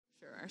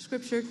Our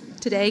scripture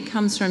today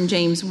comes from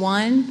James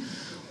 1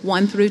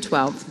 through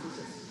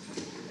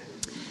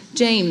 12.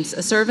 James,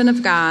 a servant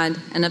of God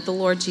and of the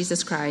Lord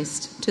Jesus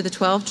Christ, to the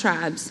 12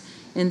 tribes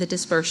in the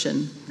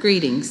dispersion,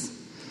 greetings.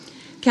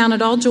 Count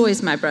it all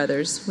joys, my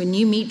brothers, when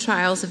you meet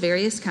trials of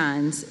various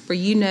kinds, for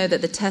you know that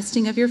the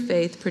testing of your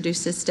faith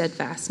produces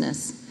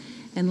steadfastness.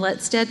 And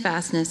let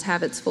steadfastness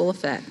have its full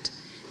effect,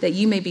 that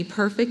you may be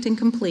perfect and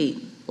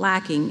complete,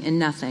 lacking in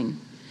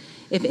nothing.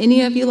 If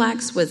any of you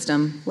lacks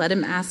wisdom, let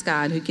him ask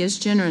God, who gives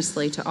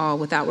generously to all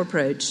without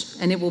reproach,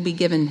 and it will be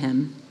given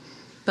him.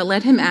 But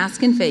let him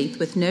ask in faith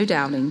with no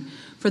doubting,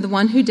 for the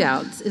one who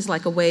doubts is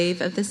like a wave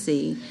of the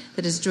sea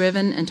that is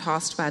driven and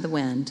tossed by the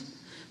wind.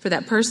 For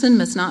that person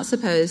must not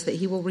suppose that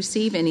he will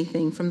receive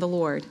anything from the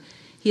Lord.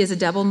 He is a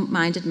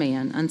double-minded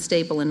man,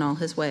 unstable in all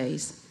his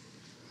ways.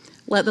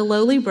 Let the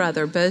lowly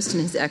brother boast in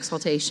his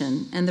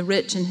exaltation, and the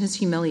rich in his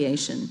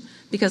humiliation,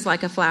 because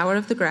like a flower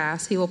of the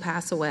grass he will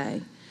pass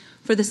away.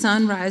 For the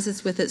sun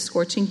rises with its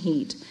scorching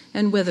heat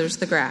and withers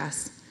the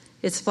grass.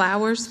 Its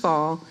flowers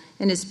fall,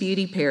 and its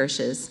beauty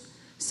perishes.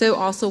 So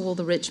also will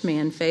the rich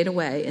man fade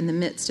away in the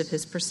midst of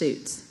his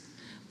pursuits.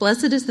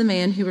 Blessed is the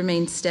man who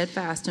remains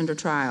steadfast under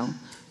trial,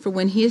 for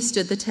when he has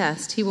stood the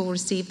test, he will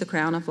receive the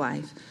crown of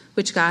life,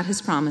 which God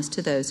has promised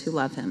to those who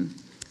love him.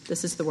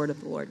 This is the word of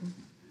the Lord.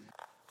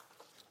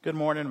 Good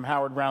morning. I'm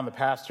Howard Brown, the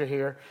pastor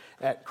here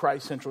at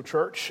Christ Central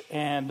Church.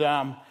 And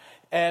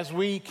as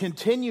we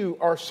continue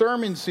our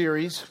sermon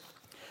series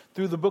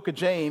through the book of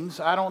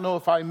James, I don't know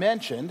if I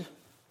mentioned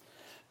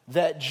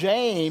that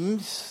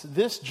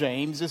this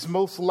James, is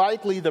most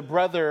likely the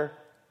brother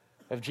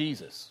of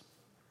Jesus.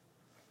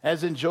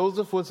 As in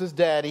Joseph was his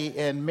daddy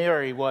and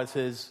Mary was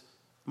his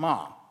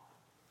mom.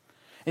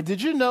 And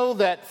did you know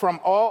that from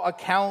all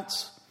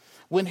accounts,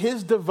 when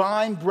his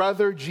divine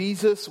brother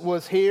Jesus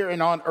was here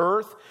and on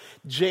earth,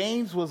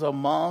 James was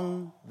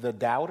among the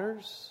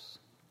doubters?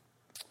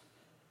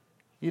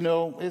 You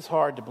know, it's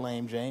hard to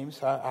blame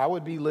James. I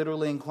would be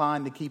literally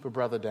inclined to keep a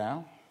brother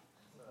down.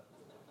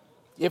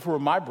 If it were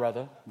my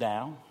brother,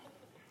 down.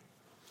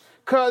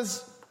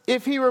 Because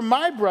if he were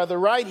my brother,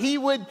 right, he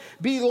would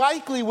be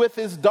likely with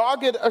his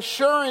dogged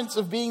assurance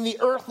of being the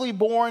earthly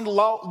born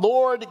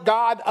Lord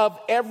God of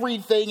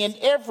everything and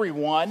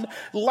everyone,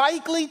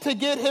 likely to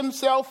get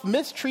himself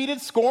mistreated,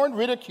 scorned,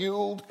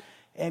 ridiculed,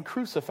 and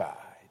crucified.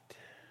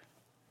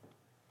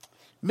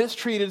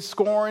 Mistreated,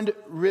 scorned,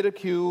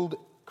 ridiculed,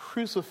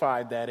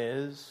 crucified, that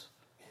is,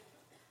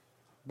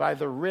 by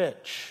the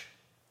rich,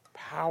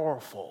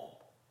 powerful,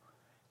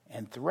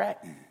 and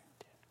threatened.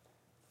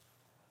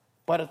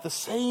 But at the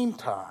same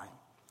time,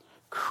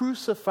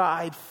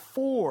 crucified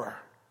for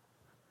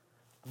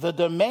the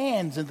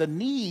demands and the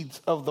needs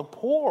of the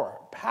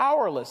poor,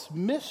 powerless,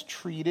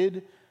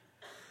 mistreated,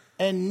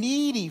 and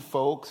needy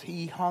folks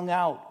he hung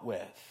out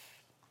with.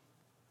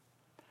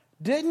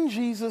 Didn't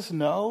Jesus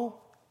know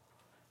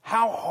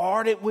how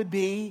hard it would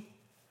be,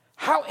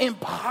 how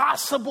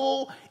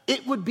impossible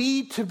it would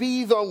be to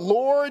be the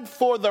Lord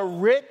for the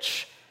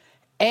rich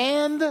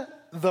and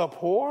the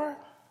poor?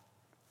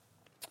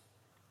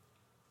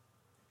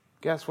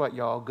 Guess what,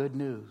 y'all? Good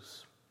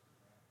news.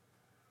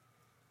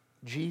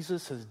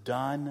 Jesus has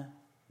done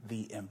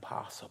the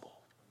impossible.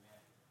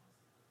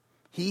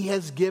 He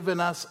has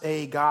given us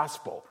a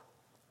gospel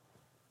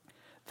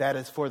that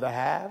is for the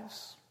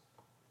haves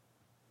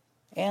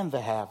and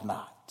the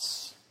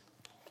have-nots,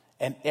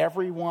 and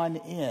everyone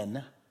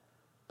in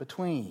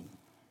between.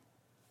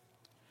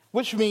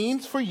 Which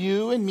means for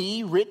you and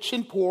me, rich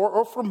and poor,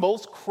 or for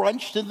most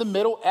crunched in the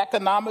middle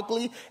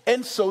economically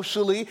and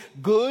socially,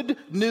 good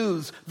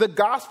news. The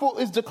gospel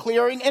is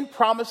declaring and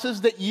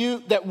promises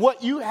that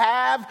what you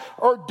have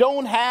or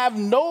don't have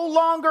no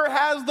longer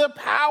has the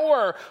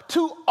power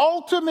to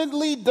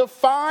ultimately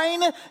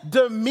define,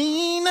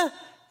 demean,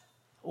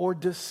 or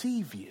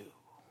deceive you.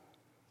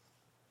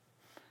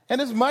 And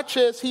as much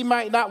as he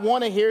might not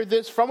want to hear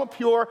this from a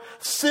pure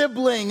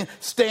sibling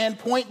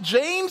standpoint,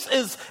 James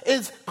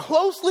is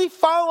closely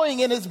following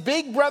in his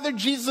big brother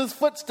Jesus'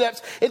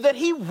 footsteps in that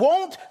he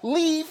won't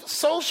leave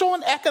social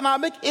and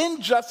economic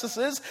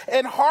injustices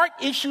and heart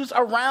issues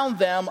around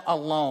them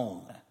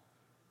alone.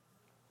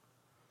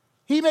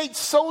 He made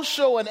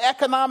social and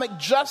economic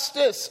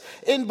justice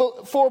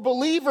for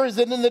believers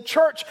and in the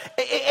church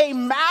a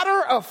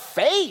matter of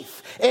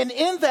faith. And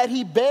in that,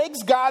 he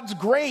begs God's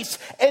grace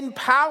and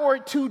power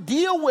to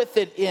deal with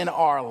it in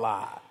our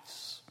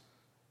lives.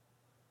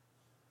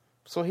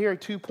 So here are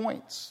 2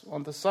 points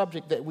on the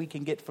subject that we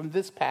can get from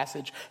this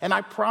passage. And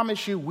I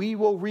promise you, we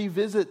will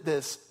revisit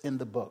this in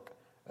the book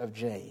of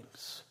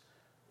James.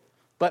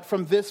 But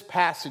from this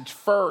passage,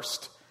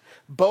 first,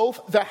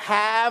 both the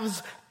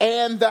haves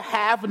and the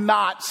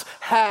have-nots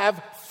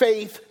have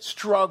faith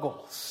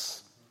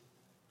struggles.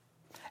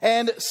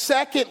 And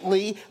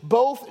secondly,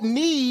 both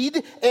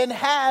need and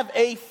have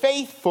a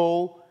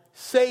faithful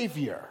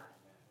Savior.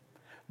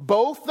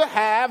 Both the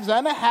haves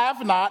and the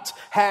have-nots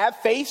have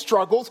faith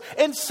struggles.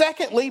 And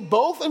secondly,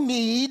 both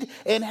need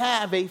and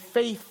have a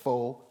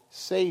faithful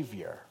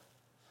Savior.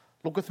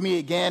 Look with me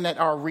again at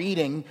our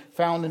reading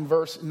found in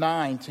verse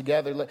 9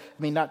 together.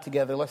 Not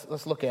together.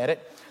 Let's look at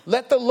it.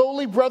 Let the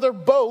lowly brother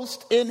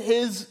boast in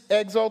his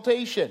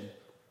exaltation,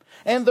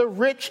 and the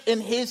rich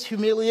in his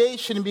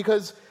humiliation,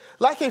 because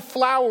like a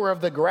flower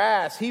of the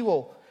grass, he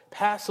will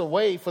pass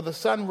away. For the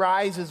sun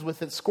rises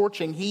with its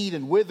scorching heat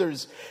and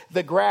withers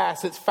the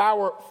grass. Its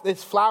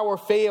flower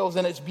fails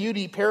and its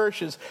beauty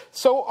perishes.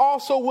 So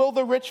also will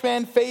the rich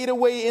man fade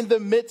away in the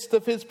midst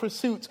of his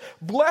pursuits.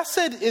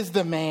 Blessed is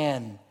the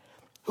man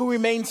who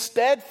remains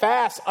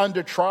steadfast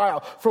under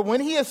trial. For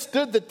when he has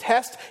stood the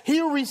test, he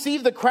will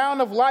receive the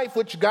crown of life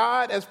which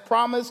God has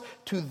promised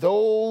to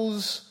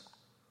those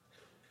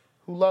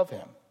who love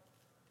him.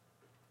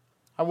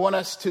 I want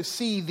us to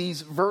see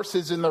these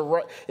verses in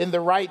the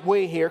right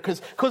way here,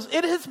 because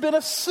it has been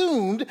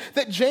assumed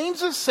that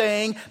James is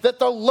saying that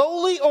the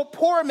lowly or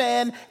poor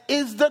man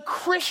is the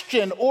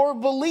Christian or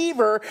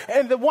believer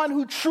and the one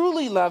who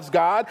truly loves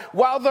God,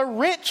 while the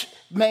rich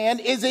man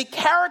is a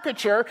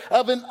caricature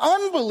of an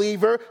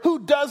unbeliever who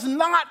does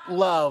not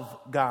love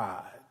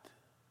God.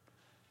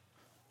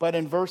 But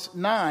in verse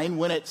 9,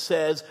 when it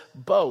says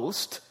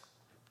boast,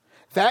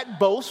 that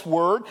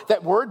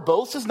word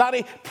boast is not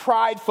a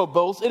prideful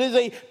boast. It is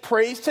a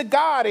praise to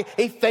God,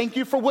 a thank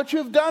you for what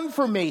you've done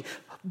for me.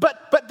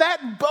 But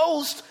that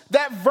boast,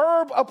 that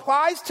verb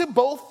applies to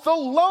both the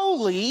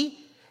lowly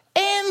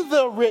and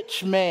the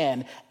rich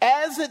man,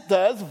 as it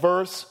does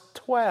verse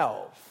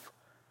 12.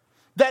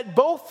 That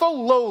both the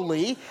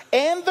lowly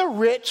and the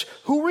rich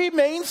who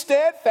remain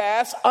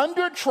steadfast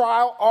under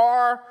trial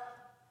are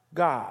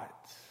God's.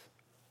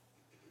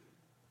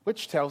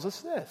 Which tells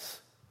us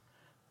this: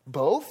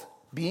 both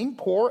being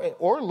poor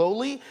or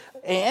lowly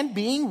and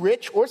being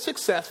rich or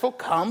successful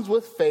comes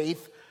with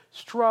faith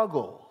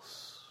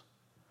struggles.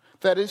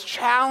 That is,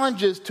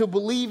 challenges to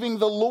believing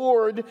the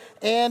Lord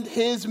and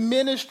his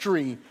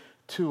ministry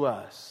to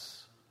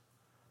us.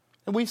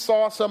 And we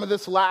saw some of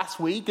this last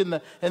week in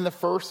the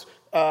first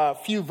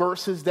few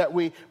verses that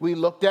we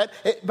looked at.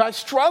 By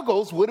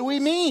struggles, what do we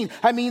mean?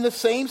 I mean the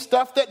same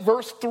stuff that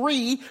verse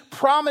 3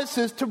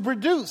 promises to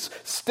produce.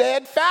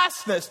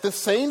 Steadfastness, the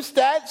same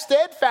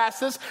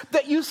steadfastness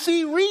that you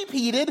see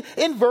repeated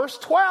in verse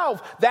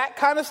 12. That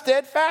kind of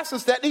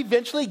steadfastness that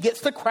eventually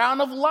gets the crown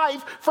of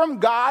life from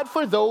God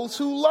for those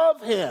who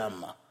love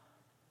him.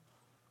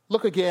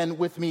 Look again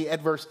with me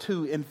at verse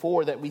 2 and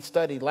 4 that we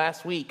studied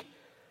last week.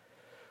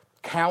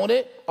 Count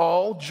it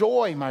all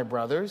joy, my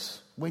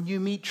brothers, when you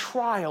meet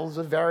trials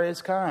of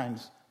various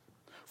kinds.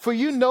 For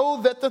you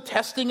know that the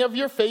testing of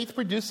your faith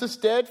produces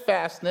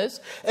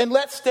steadfastness, and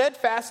let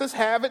steadfastness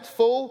have its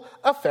full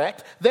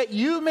effect, that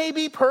you may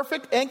be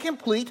perfect and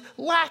complete,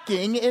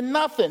 lacking in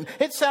nothing.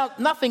 It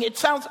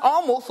sounds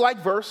almost like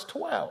verse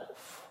 12.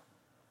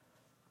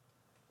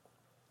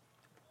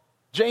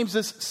 James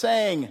is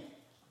saying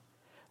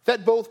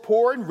that both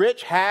poor and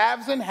rich,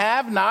 haves and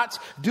have-nots,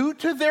 due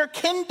to their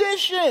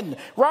condition,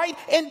 right,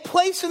 and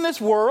place in this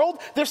world,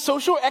 their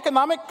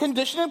socioeconomic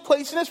condition and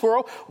place in this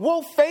world,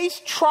 will face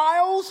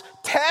trials,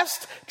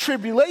 tests,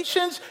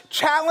 tribulations,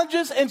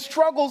 challenges, and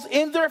struggles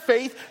in their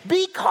faith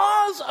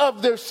because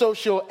of their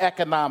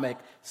socioeconomic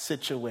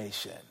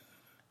situation.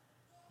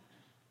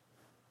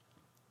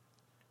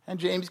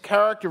 And James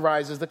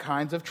characterizes the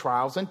kinds of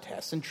trials and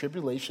tests and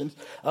tribulations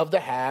of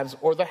the haves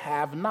or the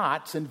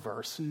have-nots in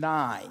verse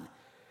 9.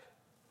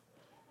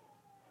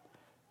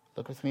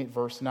 Look with me at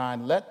verse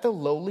 9. Let the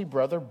lowly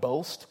brother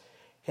boast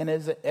in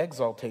his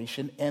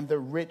exaltation, and the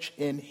rich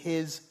in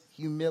his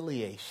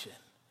humiliation.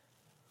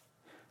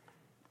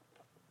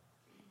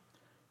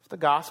 If the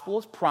gospel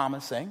is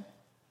promising,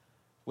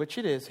 which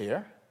it is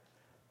here,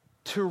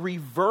 to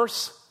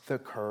reverse the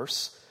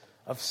curse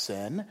of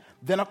sin,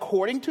 then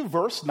according to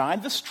verse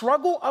 9, the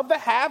struggle of the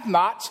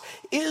have-nots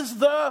is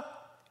the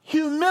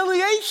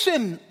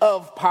humiliation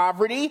of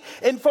poverty,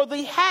 and for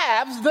the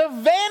haves, the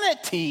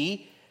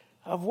vanity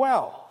of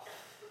wealth.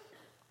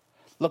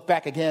 Look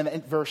back again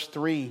at verse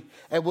 3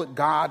 at what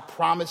God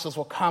promises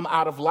will come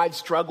out of life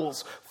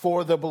struggles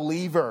for the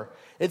believer.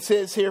 It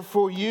says here,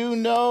 for you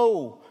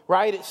know,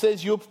 right? It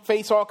says you'll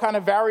face all kind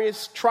of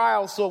various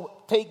trials, so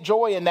take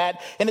joy in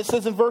that. And it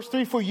says in verse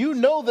 3, for you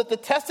know that the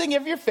testing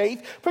of your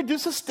faith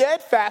produces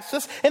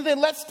steadfastness, and then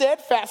let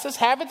steadfastness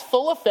have its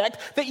full effect,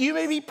 that you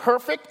may be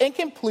perfect and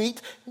complete,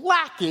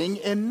 lacking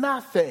in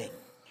nothing.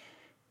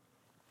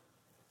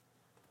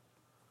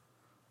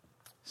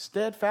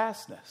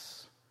 Steadfastness.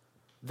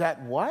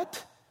 That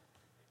what?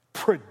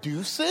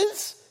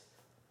 Produces?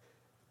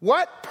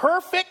 What?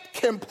 Perfect,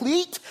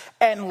 complete,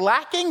 and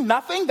lacking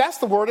nothing? That's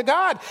the word of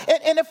God.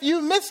 And if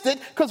you missed it,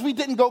 because we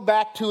didn't go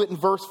back to it in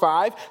verse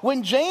 5,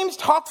 when James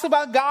talks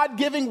about God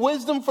giving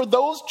wisdom for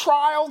those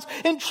trials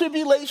and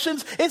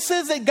tribulations, it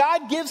says that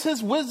God gives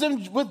his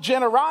wisdom with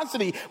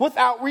generosity,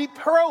 without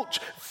reproach,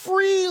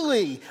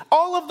 freely.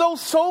 All of those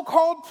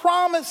so-called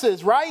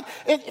promises, right?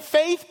 And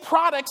faith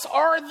products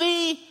are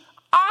the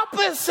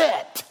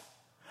opposite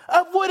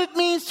of what it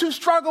means to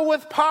struggle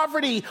with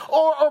poverty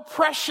or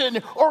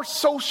oppression or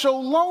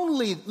social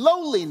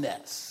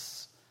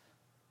lowliness.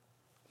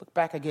 Look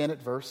back again at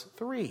verse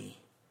 3.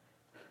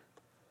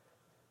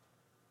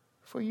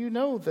 For you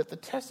know that the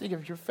testing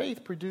of your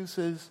faith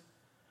produces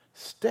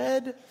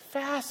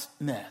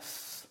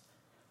steadfastness.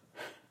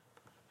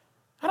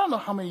 I don't know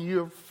how many of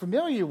you are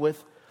familiar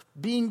with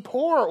being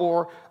poor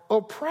or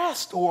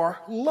oppressed or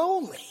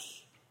lowly.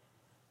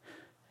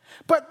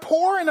 But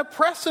poor and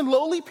oppressed and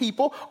lowly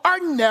people are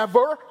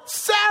never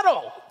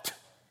settled.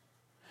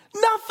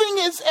 Nothing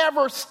is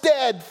ever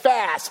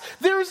steadfast.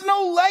 There is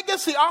no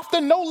legacy,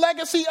 often no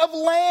legacy of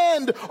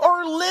land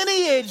or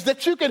lineage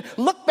that you can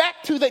look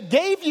back to that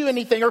gave you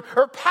anything or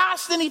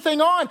passed anything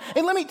on.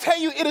 And let me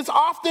tell you, it is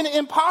often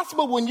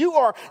impossible when you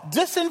are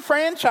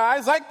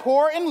disenfranchised, like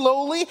poor and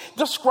lowly,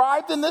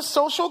 described in this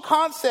social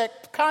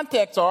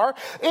context are.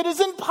 It is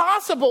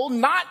impossible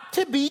not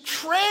to be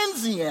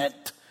transient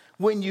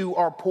when you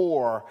are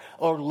poor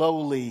or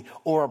lowly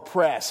or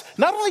oppressed.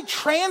 Not only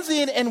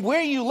transient in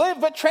where you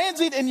live, but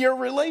transient in your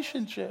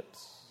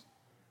relationships.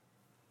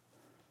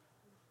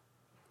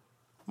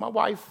 My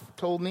wife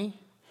told me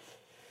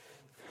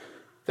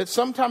that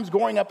sometimes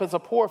growing up as a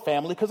poor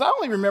family, because I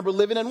only remember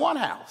living in one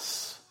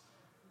house,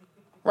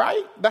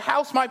 right? The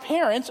house my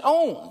parents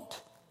owned.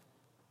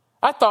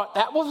 I thought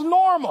that was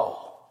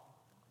normal.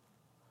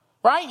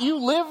 Right? You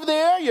live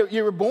there,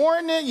 you were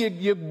born there,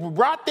 you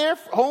brought there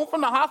home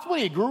from the hospital,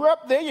 you grew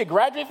up there, you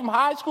graduated from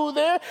high school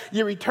there,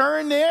 you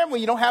return there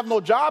when you don't have no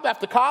job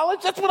after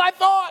college. That's what I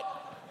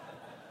thought.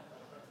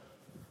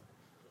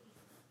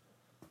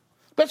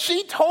 But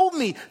she told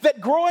me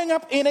that growing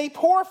up in a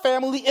poor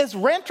family as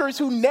renters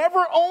who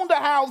never owned a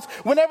house,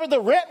 whenever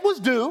the rent was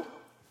due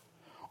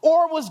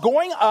or was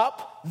going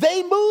up,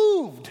 they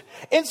moved.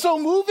 And so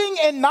moving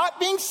and not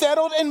being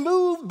settled and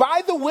moved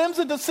by the whims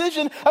and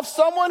decision of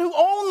someone who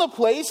owned the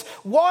place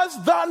was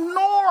the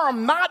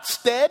norm, not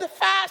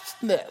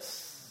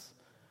steadfastness.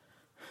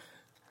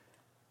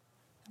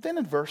 Then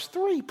in verse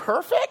 3,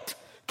 perfect,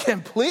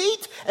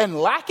 complete, and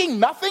lacking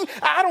nothing.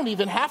 I don't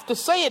even have to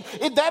say it.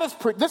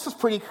 This is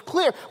pretty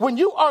clear. When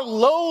you are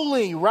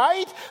lowly,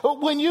 right?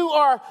 When you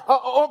are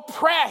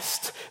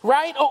oppressed,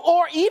 right?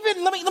 Or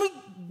even, let me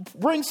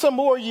bring some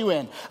more of you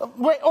in.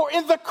 Or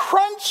in the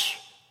crunch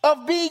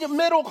of being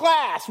middle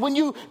class, when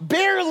you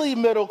barely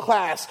middle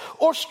class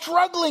or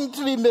struggling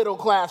to be middle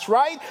class,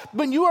 right?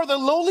 When you are the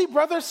lowly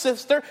brother,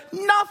 sister,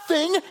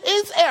 nothing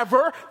is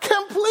ever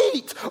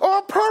complete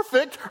or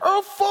perfect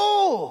or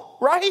full,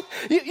 right?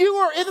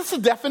 It's a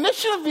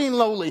definition of being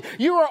lowly.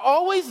 You are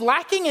always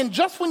lacking, and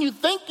just when you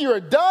think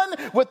you're done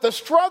with the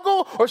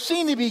struggle or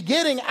seem to be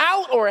getting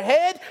out or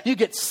ahead, you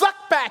get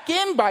sucked back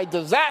in by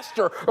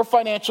disaster or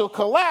financial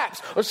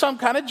collapse or some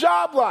kind of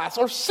job loss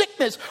or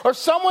sickness or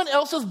someone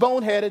else's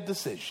boneheaded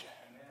decision.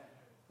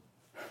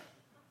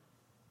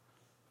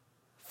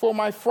 For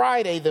my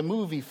Friday the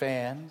movie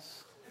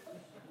fans,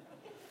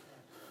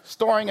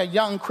 starring a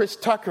young Chris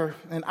Tucker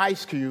and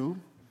Ice Cube,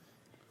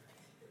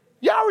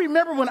 y'all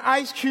remember when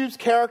Ice Cube's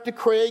character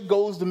Craig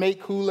goes to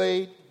make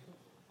Kool-Aid?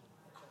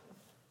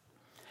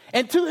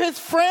 And to his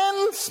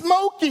friend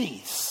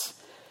Smokies,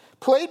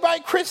 played by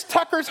Chris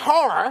Tucker's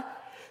horror,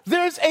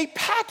 there's a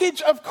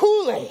package of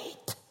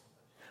Kool-Aid,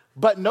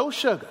 but no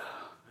sugar.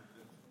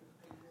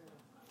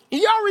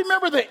 Y'all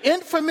remember the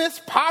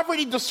infamous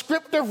poverty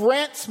descriptive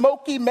rant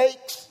Smokey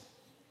makes?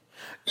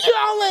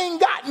 Y'all ain't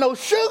got no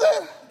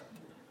sugar.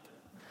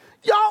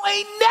 Y'all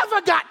ain't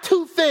never got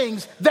two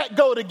things that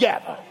go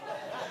together.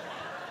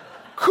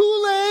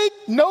 Kool-Aid,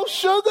 no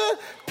sugar,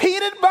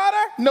 peanut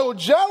butter, no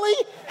jelly,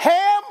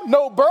 ham,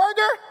 no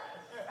burger.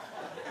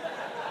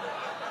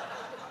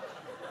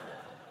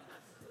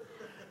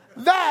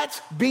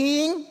 That's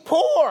being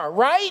poor,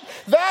 right?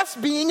 That's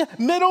being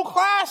middle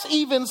class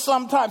even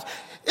sometimes.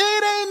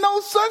 It ain't no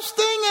such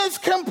thing as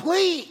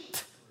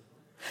complete.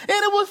 And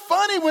it was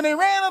funny when they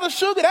ran out of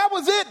sugar. That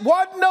was it.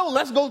 Wasn't no,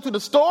 let's go to the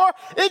store.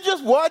 It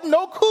just wasn't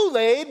no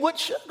Kool-Aid with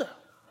sugar.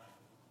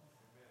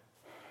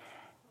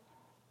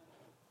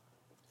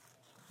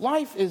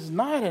 Life is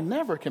not and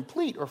never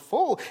complete or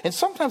full. And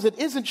sometimes it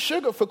isn't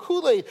sugar for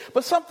Kool-Aid,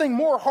 but something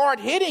more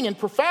hard-hitting and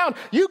profound.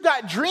 You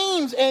got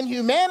dreams and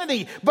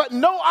humanity, but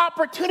no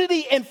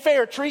opportunity and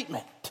fair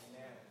treatment.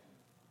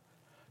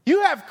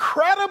 You have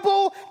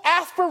credible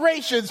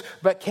aspirations,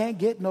 but can't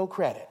get no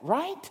credit,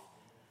 right?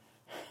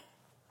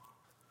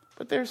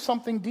 But there's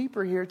something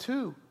deeper here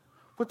too,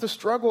 with the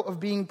struggle of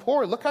being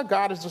poor. Look how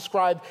God is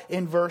described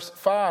in verse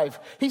 5.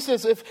 He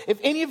says, if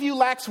any of you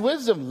lacks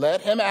wisdom,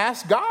 let him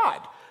ask God.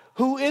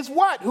 Who is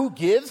what? Who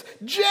gives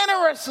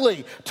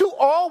generously to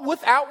all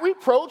without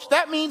reproach.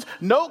 That means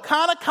no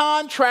kind of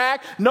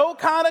contract, no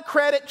kind of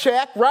credit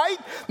check, right?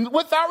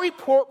 Without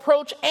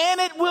reproach,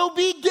 and it will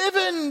be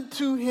given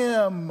to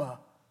him.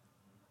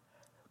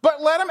 But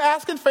let him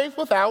ask in faith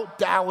without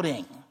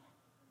doubting.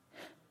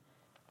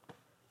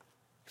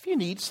 If you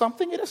need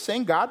something in a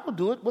sin, God will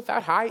do it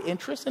without high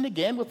interest and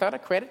again, without a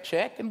credit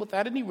check and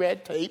without any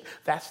red tape.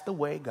 That's the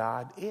way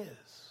God is.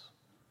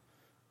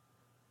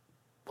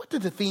 What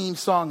did the theme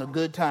song of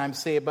Good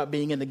Times say about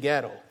being in the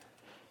ghetto?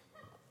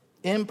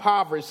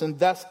 Impoverished and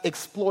thus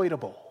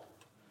exploitable.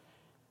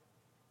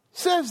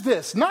 Says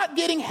this, not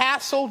getting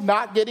hassled,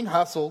 not getting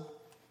hustled.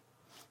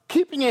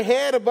 keeping your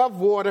head above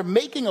water,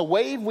 making a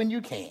wave when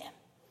you can.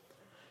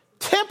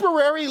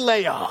 Temporary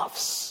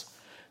layoffs,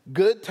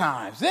 good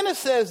times. Then it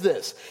says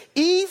this,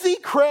 easy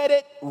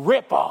credit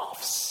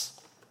ripoffs,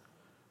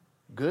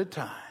 good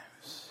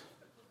times.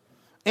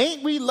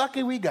 Ain't we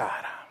lucky we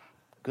got 'em?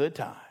 Good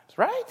times,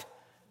 right?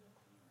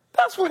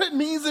 That's what it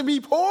means to be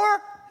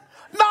poor.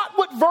 Not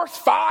what verse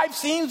 5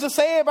 seems to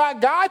say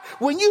about God.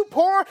 When you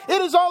poor,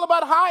 it is all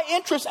about high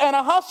interest and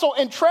a hustle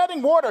and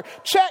treading water,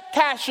 check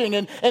cashing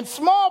and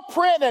small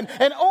print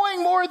and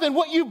owing more than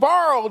what you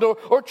borrowed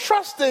or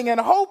trusting and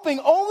hoping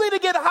only to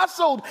get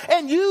hustled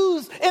and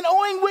used and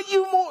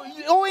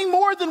owing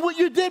more than what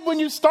you did when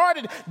you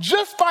started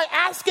just by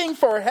asking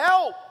for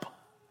help.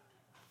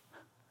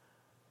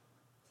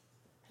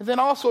 And then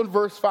also in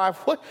verse 5,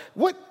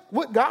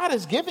 what God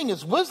is giving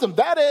is wisdom.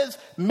 That is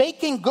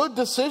making good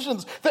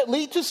decisions that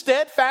lead to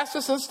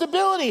steadfastness and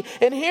stability.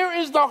 And here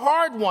is the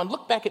hard one.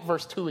 Look back at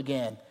verse 2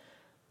 again.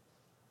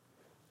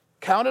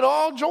 Count it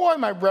all joy,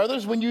 my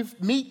brothers, when you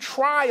meet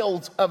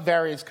trials of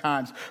various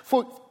kinds.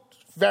 For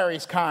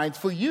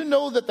you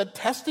know that the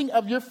testing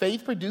of your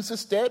faith produces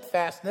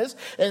steadfastness,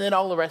 and then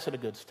all the rest of the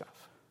good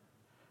stuff.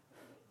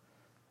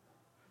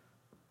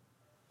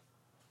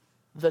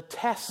 The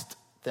test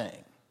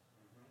thing.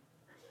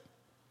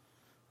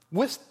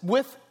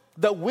 With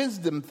the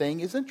wisdom thing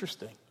is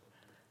interesting.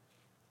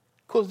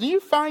 Because do you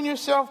find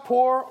yourself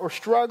poor or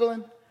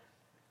struggling,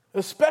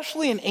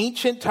 especially in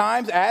ancient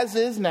times as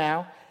is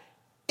now?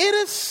 It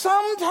is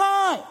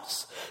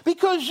sometimes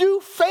because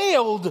you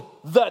failed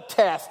the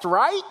test,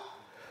 right?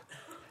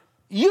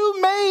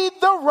 You made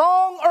the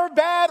wrong or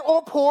bad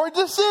or poor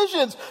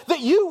decisions.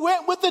 That you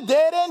went with the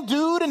dead-end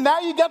dude and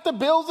now you got the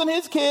bills and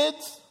his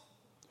kids.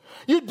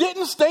 You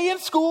didn't stay in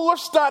school or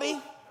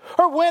study.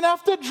 Or went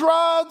after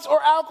drugs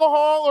or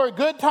alcohol or a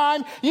good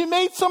time. You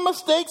made some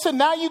mistakes and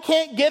now you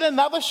can't get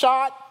another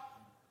shot.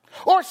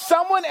 Or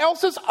someone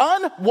else's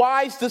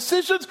unwise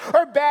decisions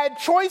or bad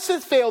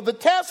choices failed the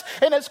test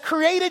and has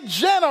created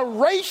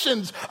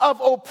generations of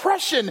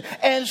oppression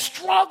and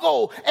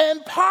struggle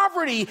and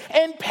poverty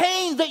and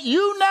pain that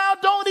you now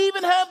don't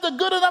even have the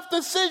good enough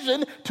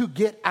decision to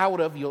get out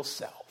of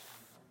yourself.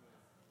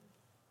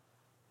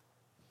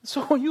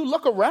 So when you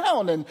look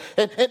around and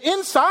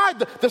inside,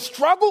 the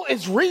struggle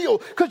is real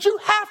because you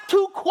have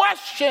to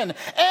question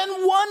and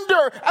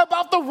wonder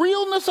about the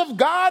realness of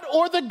God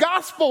or the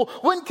gospel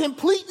when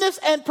completeness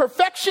and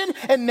perfection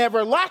and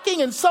never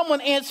lacking and someone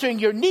answering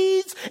your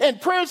needs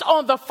and prayers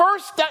on the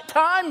first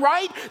time,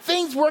 right?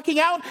 Things working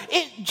out.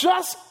 It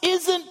just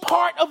isn't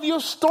part of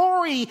your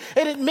story.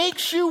 And it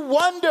makes you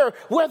wonder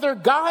whether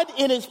God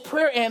in his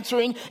prayer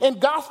answering and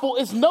gospel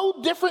is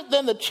no different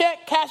than the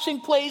check cashing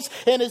place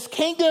in his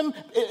kingdom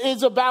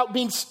is about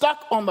being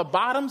stuck on the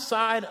bottom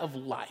side of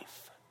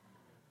life.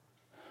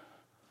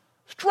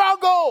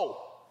 Struggle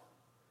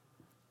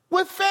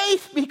with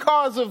faith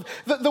because of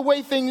the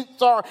way things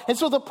are. And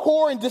so the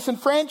poor and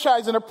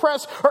disenfranchised and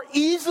oppressed are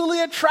easily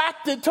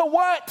attracted to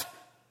what?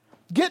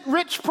 Get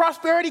rich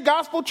prosperity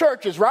gospel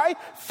churches, right?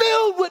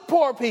 Filled with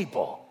poor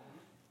people.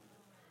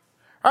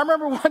 I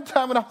remember one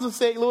time when I was in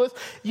St. Louis,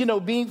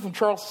 being from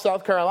Charleston,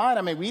 South Carolina,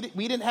 I mean, we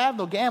didn't have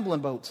no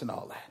gambling boats and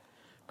all that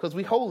because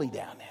we holy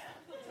down there.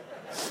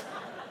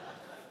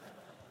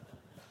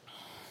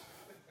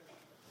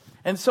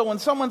 And so when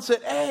someone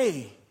said,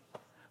 hey,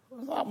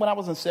 when I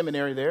was in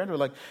seminary there, they were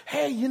like,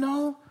 hey,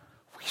 we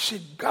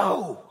should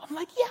go. I'm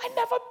like, yeah, I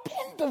never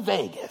been to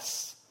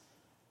Vegas.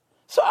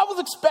 So I was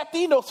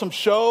expecting, some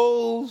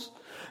shows,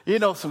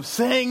 some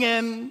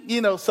singing,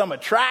 some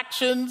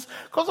attractions.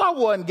 Because I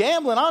wasn't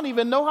gambling. I don't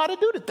even know how to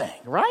do the thing,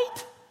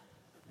 right?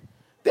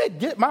 They'd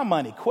get my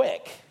money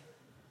quick.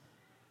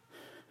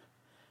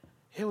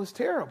 It was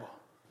terrible.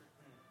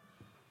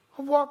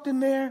 I walked in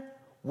there.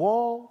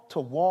 Wall to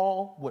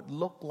wall what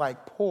looked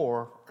like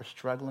poor or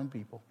struggling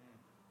people.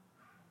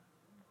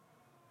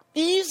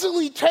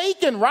 Easily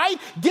taken, right?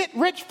 Get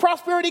rich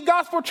prosperity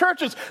gospel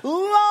churches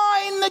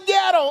line the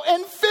ghetto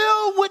and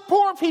filled with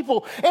poor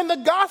people. And the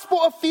gospel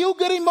of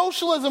feel-good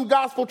emotionalism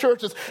gospel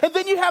churches. And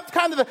then you have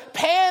kind of the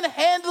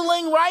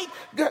panhandling, right?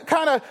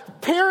 Kind of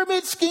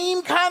pyramid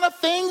scheme kind of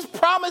things,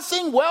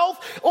 promising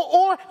wealth.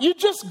 Or you're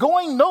just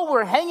going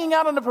nowhere, hanging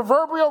out in the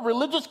proverbial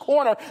religious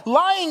corner,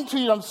 lying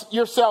to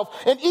yourself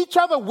and each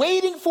other,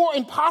 waiting for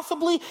and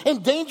possibly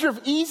in danger of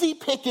easy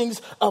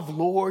pickings of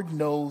Lord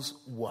knows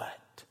what.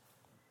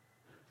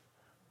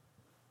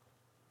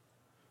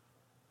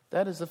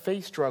 That is a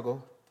faith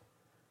struggle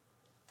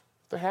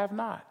for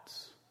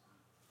have-nots.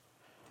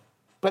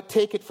 But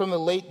take it from the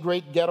late,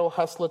 great ghetto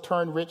hustler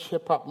turned rich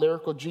hip-hop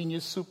lyrical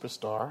genius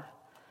superstar,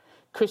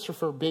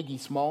 Christopher Biggie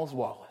Smalls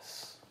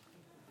Wallace.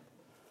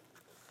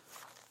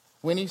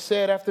 When he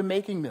said after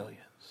making millions,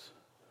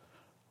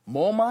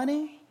 more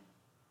money,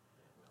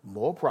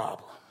 more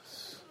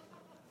problems.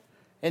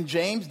 And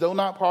James, though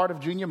not part of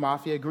Junior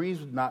Mafia, agrees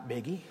with not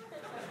Biggie,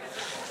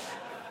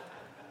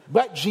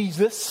 but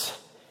Jesus,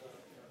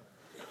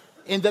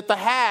 in that the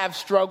haves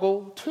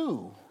struggle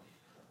too,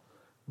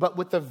 but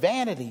with the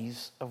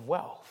vanities of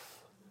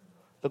wealth.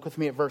 Look with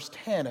me at verse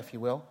 10, if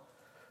you will.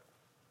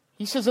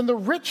 He says, and the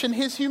rich in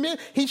his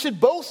he should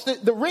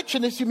boast the rich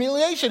in his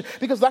humiliation,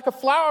 because like a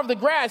flower of the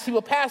grass, he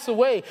will pass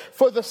away.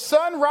 For the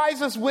sun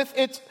rises with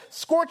its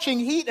scorching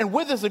heat and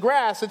withers the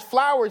grass. Its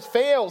flowers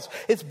fails,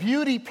 its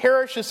beauty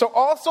perishes. So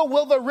also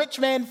will the rich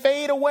man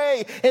fade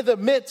away in the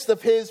midst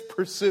of his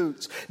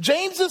pursuits.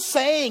 James is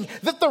saying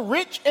that the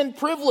rich and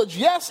privileged,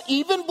 yes,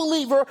 even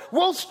believer,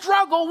 will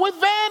struggle with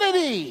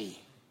vanity.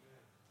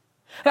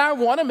 And I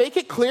want to make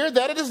it clear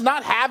that it is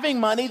not having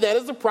money that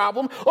is the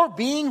problem, or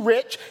being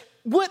rich.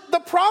 What the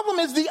problem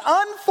is, the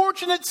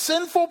unfortunate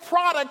sinful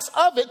products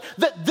of it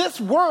that this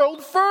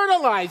world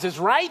fertilizes,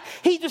 right?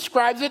 He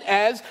describes it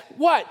as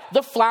what?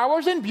 The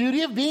flowers and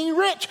beauty of being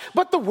rich.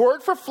 But the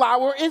word for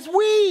flower is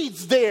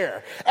weeds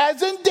there,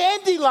 as in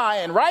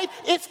dandelion, right?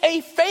 It's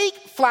a fake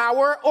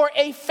flower or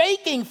a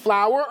faking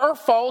flower or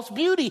false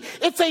beauty.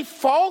 It's a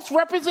false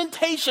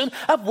representation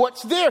of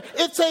what's there.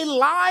 It's a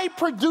lie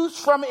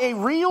produced from a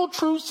real,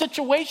 true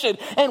situation.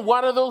 And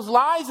what are those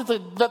lies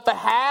that the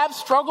haves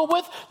struggle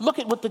with? Look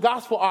at what the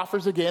gospel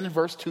offers again in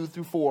verse 2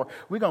 through 4.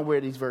 We're going to wear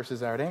these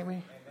verses out, ain't we?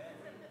 Amen.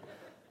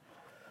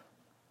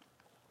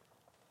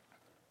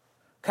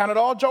 Count it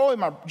all joy,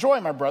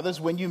 my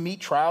brothers, when you meet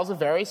trials of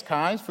various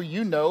kinds, for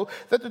you know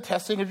that the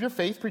testing of your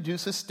faith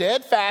produces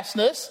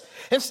steadfastness,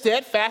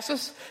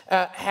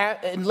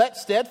 and let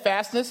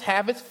steadfastness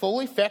have its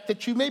full effect,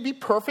 that you may be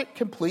perfect,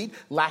 complete,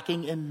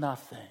 lacking in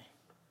nothing.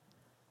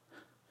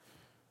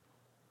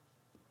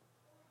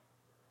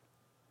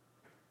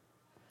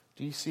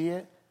 Do you see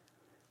it?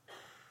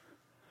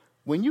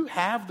 When you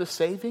have the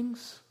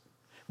savings,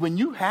 when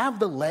you have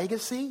the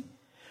legacy,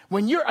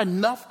 when you're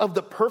enough of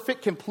the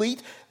perfect,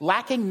 complete,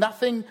 lacking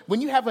nothing,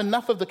 when you have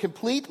enough of the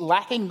complete,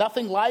 lacking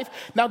nothing life.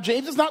 Now,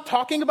 James is not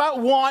talking about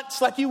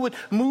wants like you want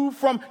to move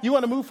from a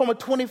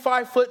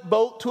 25-foot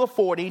boat to a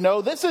 40.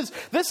 No, this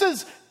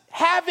is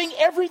having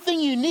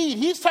everything you need.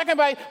 He's talking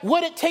about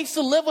what it takes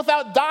to live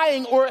without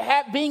dying or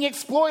being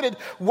exploited.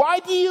 Why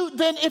do you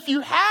then, if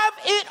you have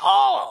it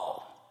all,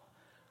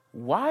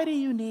 why do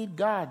you need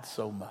God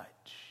so much?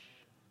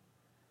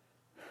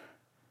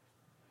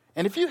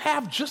 And if you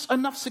have just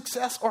enough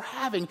success or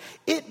having,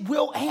 it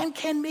will and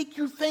can make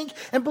you think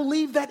and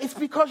believe that it's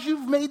because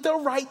you've made the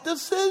right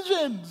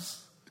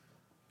decisions.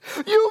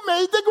 You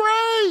made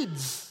the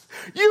grades.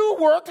 You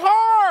worked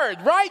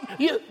hard, right?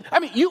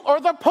 You are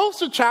the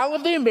poster child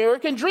of the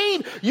American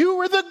dream. You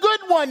were the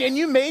good one and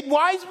you made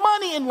wise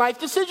money in life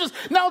decisions.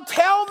 Now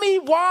tell me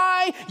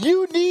why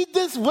you need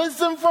this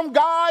wisdom from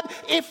God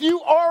if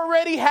you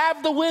already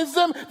have the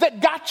wisdom that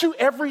got you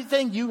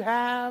everything you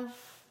have.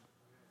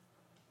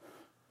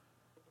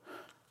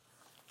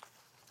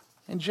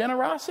 And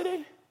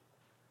generosity,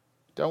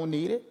 don't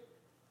need it.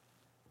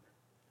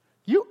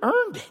 You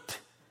earned it.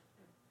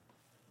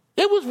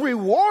 It was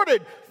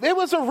rewarded. It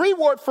was a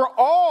reward for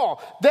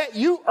all that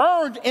you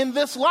earned in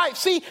this life.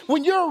 See,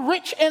 when you're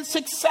rich and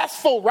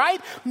successful,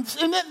 right?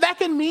 And that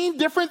can mean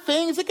different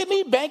things. It can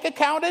mean bank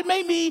account. It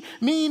may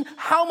mean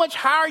how much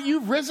higher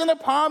you've risen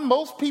upon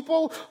most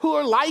people who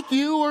are like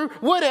you or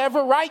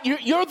whatever, right?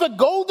 You're the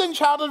golden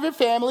child of your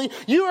family.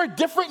 You are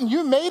different and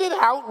you made it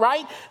out,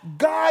 right?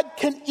 God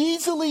can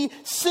easily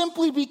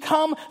simply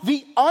become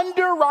the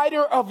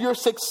underwriter of your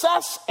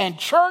success and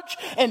church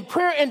and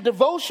prayer and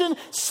devotion,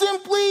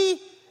 simply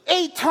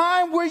a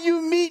time where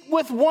you meet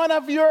with one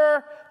of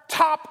your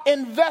top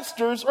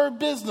investors or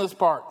business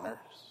partners.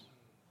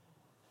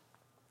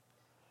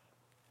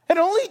 It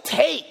only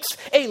takes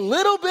a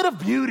little bit of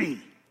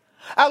beauty,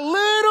 a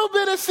little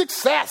bit of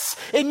success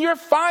in your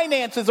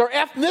finances or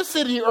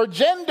ethnicity or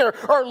gender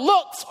or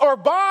looks or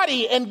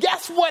body. And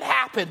guess what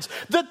happens?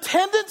 The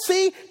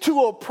tendency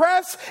to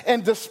oppress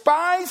and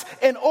despise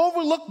and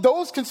overlook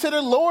those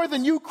considered lower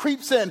than you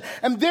creeps in.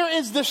 And there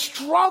is the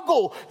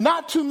struggle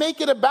not to make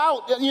it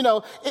about,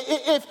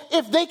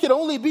 if they could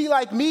only be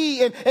like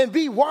me and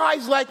be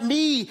wise like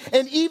me,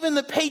 and even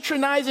the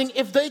patronizing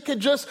if they could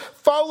just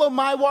follow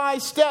my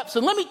wise steps.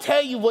 And let me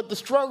tell you what the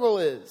struggle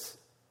is.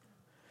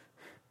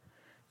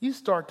 You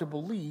start to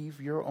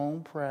believe your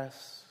own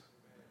press.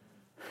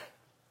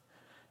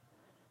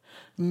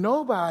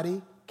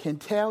 Nobody can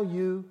tell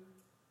you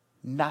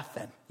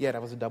nothing. Yeah,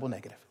 that was a double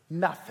negative.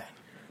 Nothing.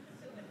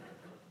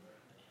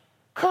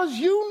 Because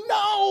you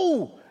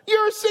know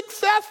you're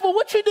successful.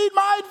 What you need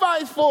my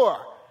advice for?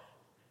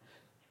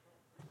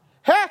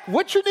 Heck,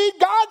 what you need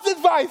God's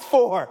advice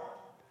for?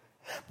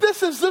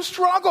 This is the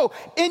struggle.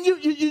 And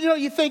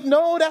you think,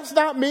 no, that's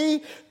not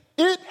me.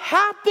 It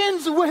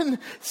happens when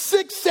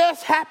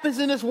success happens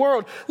in this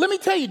world. Let me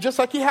tell you, just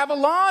like you have a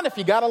lawn, if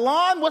you got a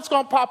lawn, what's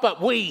going to pop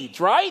up?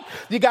 Weeds, right?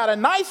 You got a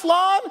nice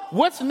lawn,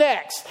 what's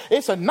next?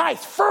 It's a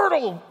nice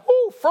fertile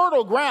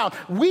ground.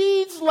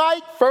 Weeds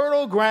like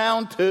fertile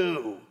ground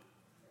too.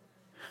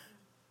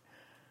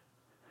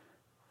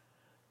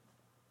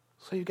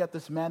 So you got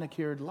this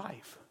manicured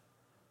life.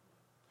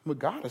 What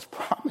God is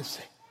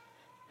promising.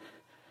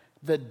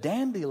 The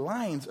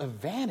dandelions of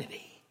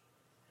vanity,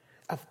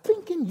 of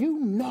thinking you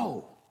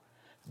know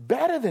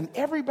better than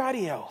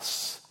everybody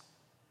else.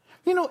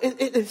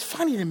 It's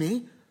funny to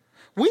me.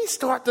 We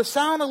start to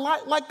sound a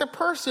lot like the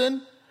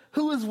person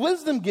Who is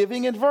wisdom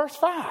giving in verse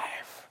 5?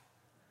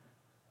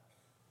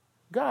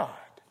 God.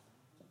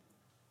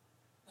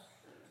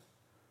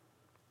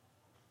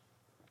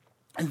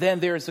 And then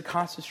there is a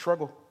constant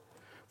struggle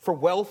for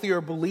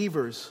wealthier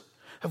believers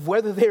of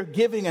whether they're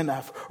giving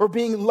enough or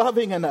being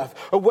loving enough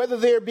or whether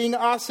they're being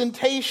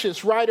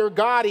ostentatious, right, or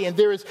gaudy. And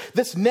there is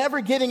this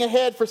never getting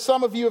ahead for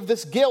some of you of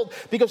this guilt,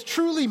 because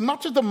truly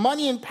much of the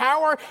money and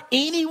power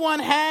anyone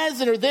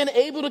has and are then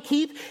able to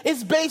keep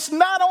is based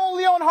not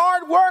only on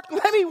hard work.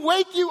 Let me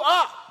wake you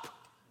up.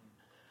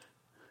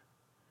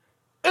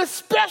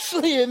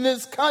 Especially in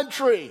this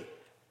country.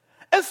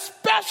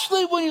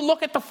 Especially when you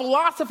look at the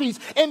philosophies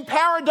and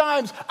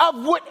paradigms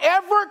of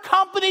whatever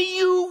company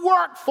you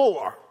work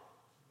for.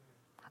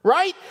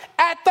 Right?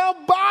 At the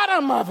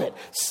bottom of it,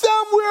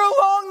 somewhere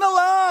along the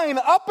line,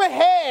 up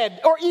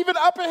ahead, or even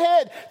up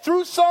ahead,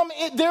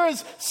 there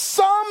is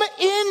some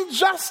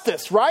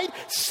injustice, right?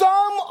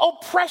 Some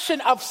oppression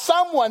of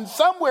someone,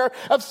 somewhere,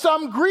 of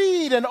some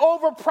greed and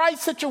overpriced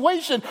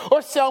situation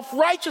or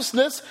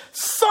self-righteousness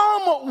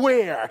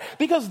somewhere.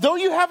 Because though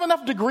you have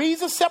enough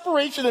degrees of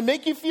separation to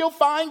make you feel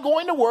fine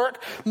going to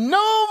work,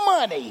 no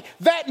money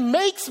that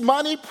makes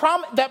money,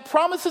 that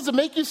promises to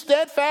make you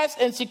steadfast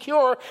and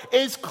secure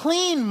is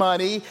clean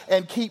money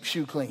and keeps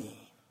you clean.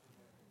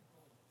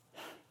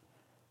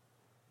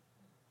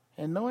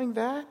 And knowing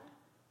that,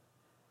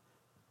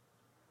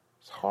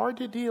 it's hard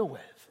to deal with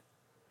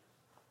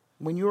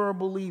when you're a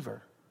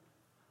believer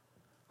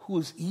who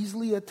is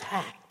easily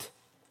attacked,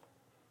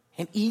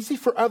 and easy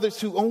for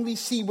others who only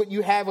see what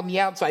you have on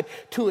the outside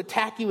to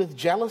attack you with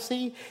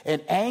jealousy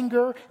and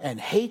anger and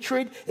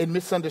hatred and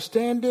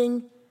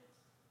misunderstanding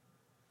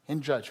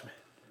and judgment.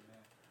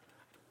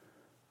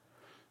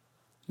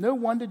 No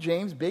wonder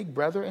James, big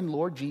brother and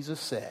Lord Jesus,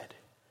 said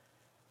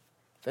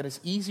that it's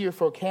easier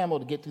for a camel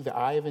to get through the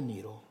eye of a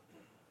needle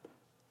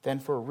than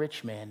for a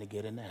rich man to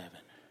get into heaven.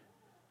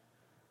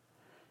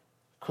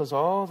 Because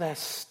all that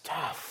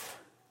stuff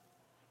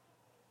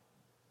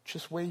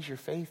just weighs your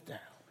faith down.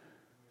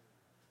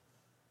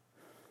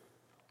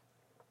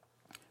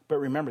 But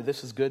remember,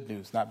 this is good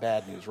news, not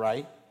bad news,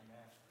 right?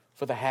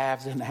 For the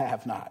haves and the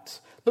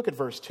have-nots. Look at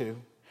verse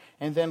 2,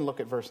 and then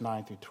look at verse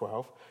 9 through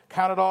 12.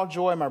 Count it all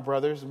joy, my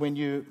brothers, when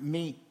you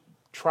meet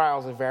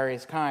trials of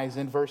various kinds.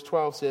 And verse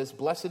 12 says,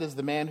 blessed is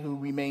the man who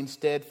remains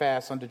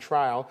steadfast under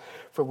trial,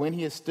 for when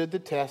he has stood the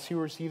test, he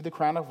will receive the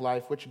crown of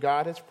life, which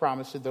God has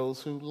promised to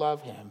those who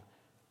love him.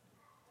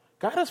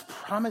 God is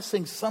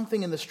promising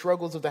something in the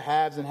struggles of the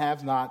haves and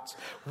have-nots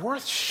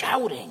worth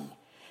shouting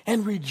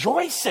and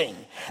rejoicing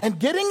and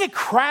getting a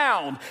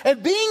crown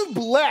and being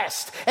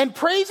blessed and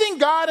praising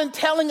God and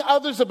telling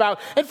others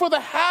about. And for the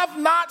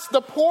have-nots,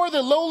 the poor,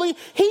 the lowly,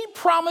 he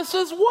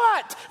promises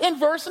what? In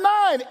verse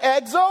 9,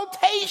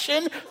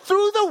 exaltation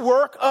through the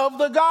work of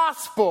the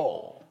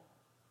gospel.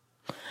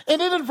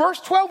 And then in verse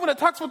 12, when it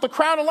talks about the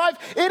crown of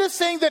life, it is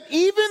saying that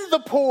even the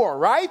poor,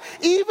 right?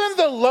 Even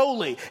the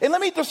lowly. And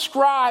let me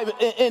describe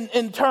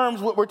in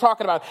terms what we're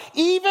talking about.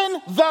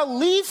 Even the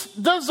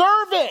least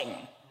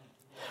deserving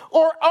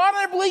or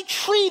honorably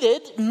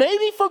treated,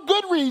 maybe for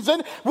good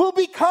reason, will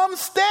become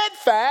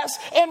steadfast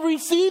and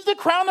receive the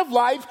crown of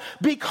life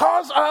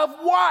because of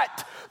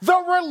what? The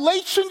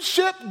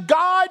relationship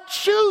God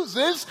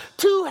chooses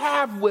to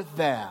have with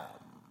them.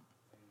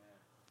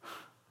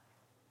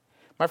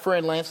 My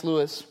friend Lance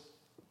Lewis,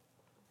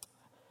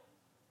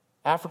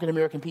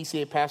 African-American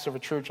PCA pastor of a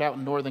church out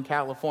in Northern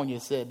California,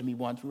 said to me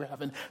once, we were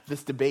having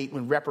this debate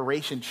when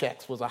reparation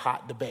checks was a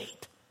hot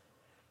debate.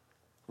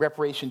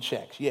 Reparation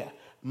checks, yeah.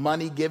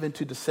 Money given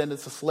to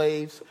descendants of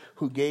slaves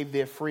who gave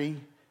their free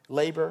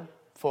labor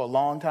for a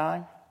long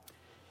time.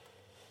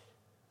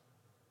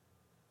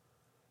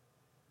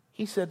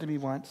 He said to me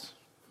once,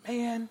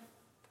 man,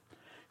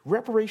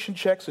 reparation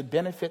checks would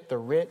benefit the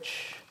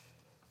rich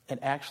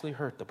and actually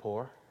hurt the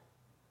poor.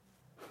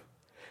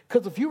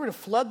 Because if you were to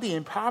flood the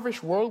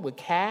impoverished world with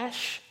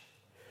cash,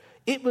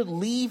 it would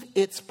leave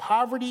its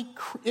poverty,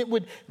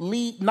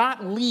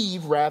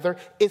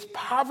 its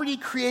poverty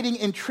creating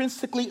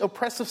intrinsically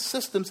oppressive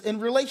systems in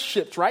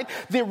relationships, right?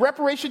 The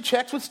reparation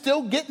checks would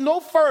still get no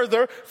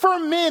further for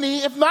many,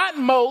 if not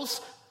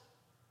most,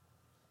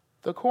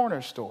 the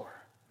corner store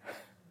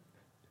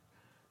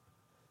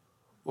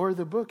or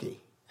the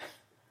bookie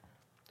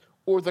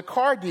or the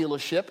car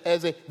dealership,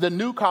 the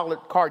new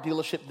car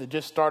dealership that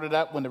just started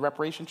up when the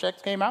reparation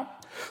checks came out.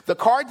 The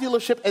car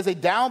dealership as a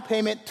down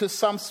payment to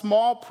some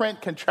small print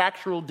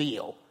contractual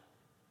deal.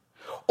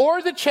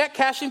 Or the check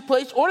cashing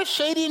place, or the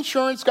shady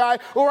insurance guy,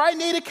 or I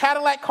need a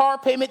Cadillac car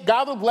payment,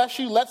 God will bless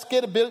you, let's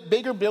get a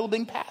bigger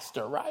building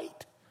pastor,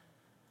 right?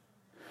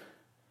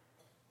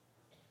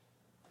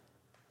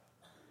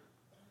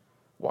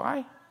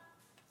 Why?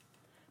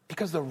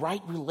 Because the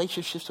right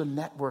relationships and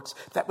networks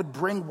that would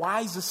bring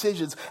wise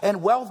decisions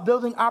and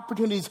wealth-building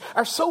opportunities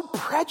are so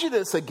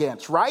prejudiced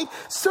against, right?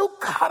 So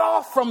cut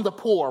off from the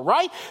poor,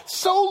 right?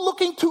 So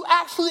looking to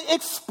actually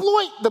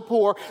exploit the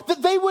poor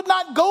that they would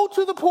not go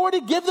to the poor to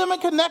give them and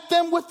connect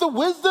them with the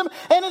wisdom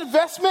and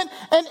investment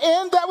and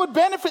end that would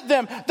benefit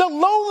them. The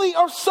lowly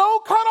are so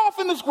cut off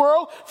in this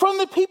world from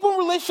the people and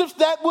relationships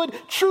that would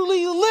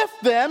truly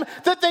lift them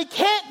that they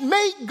can't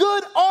make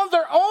good on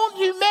their own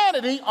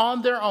humanity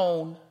on their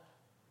own.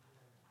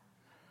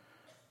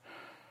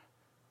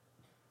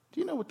 Do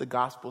you know what the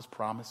gospel is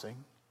promising?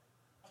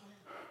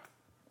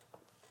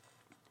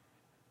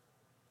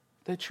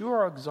 That you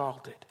are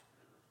exalted.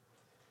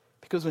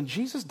 Because when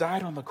Jesus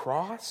died on the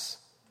cross,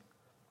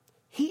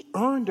 he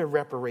earned a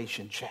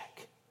reparation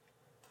check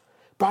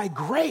by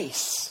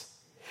grace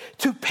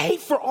to pay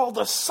for all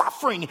the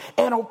suffering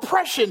and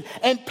oppression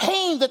and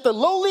pain that the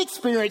lowly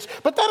experience.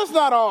 But that is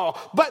not all.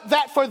 But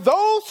that for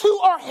those who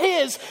are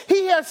his,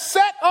 he has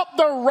set up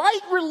the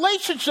right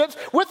relationships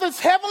with his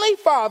heavenly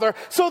Father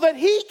so that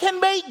he can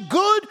make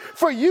good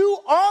for you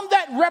on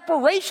that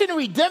reparation and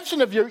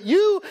redemption of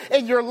you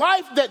and your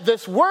life that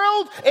this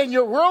world and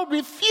your world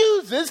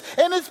refuses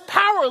and is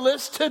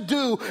powerless to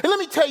do. And let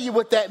me tell you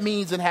what that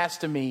means and has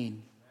to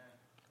mean.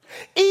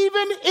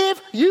 Even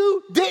if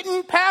you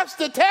didn't pass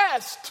the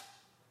test,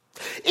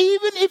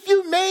 even if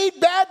you made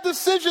bad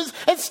decisions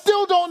and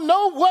still don't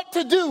know what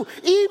to do,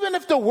 even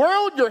if the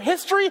world, your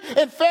history,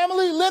 and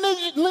family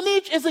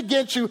lineage is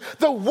against you,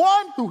 the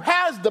one who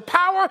has the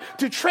power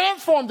to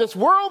transform this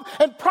world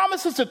and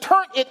promises to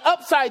turn it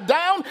upside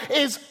down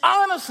is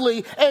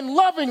honestly and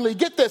lovingly,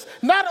 get this,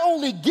 not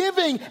only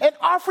giving and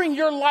offering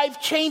you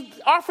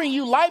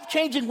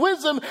life-changing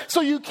wisdom so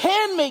you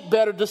can make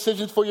better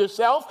decisions for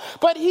yourself,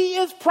 but he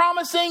is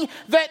promising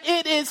that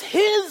it is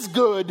his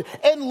good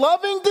and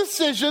loving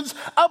decisions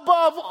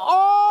above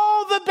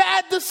all the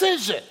bad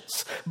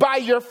decisions by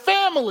your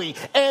family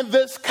and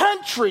this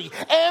country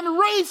and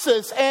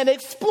racists and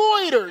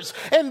exploiters,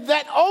 and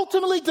that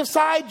ultimately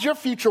decides your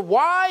future.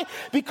 Why?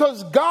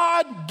 Because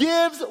God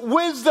gives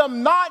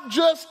wisdom not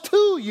just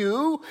to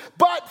you,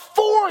 but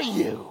for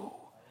you.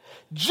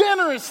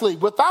 Generously,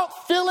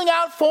 without filling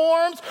out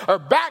forms or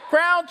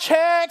background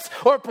checks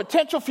or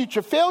potential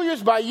future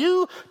failures by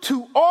you,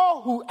 to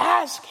all who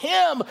ask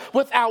him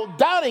without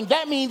doubting.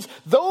 That means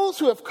those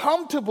who have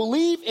come to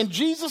believe in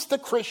Jesus the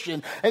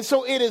Christian. And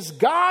so it is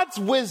God's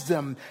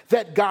wisdom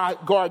that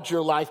guards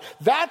your life.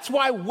 That's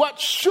why what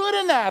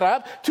shouldn't add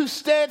up to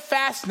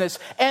steadfastness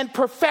and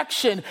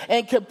perfection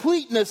and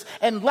completeness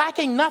and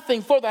lacking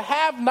nothing for the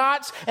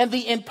have-nots and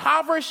the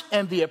impoverished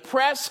and the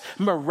oppressed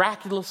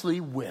miraculously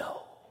will.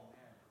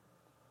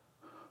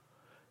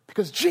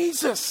 Because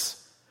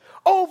Jesus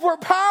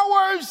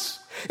overpowers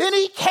and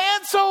he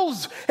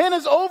cancels and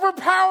is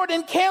overpowered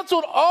and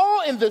canceled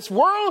all in this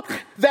world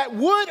that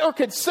would or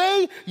could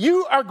say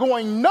you are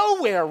going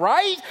nowhere,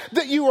 right?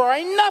 That you are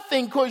a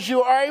nothing because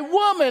you are a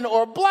woman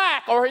or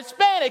black or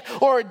Hispanic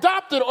or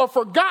adopted or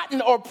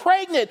forgotten or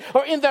pregnant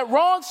or in that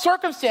wrong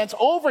circumstance,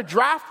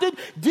 overdrafted,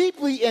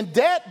 deeply in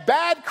debt,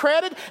 bad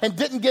credit, and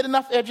didn't get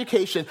enough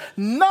education.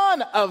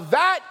 None of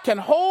that can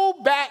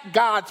hold back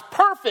God's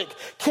perfect,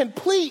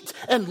 complete,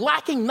 and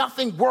lacking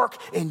nothing work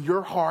in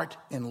your heart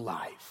and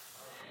life.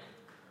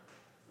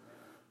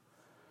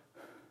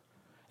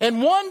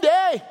 And one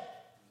day,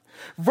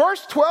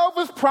 verse 12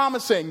 is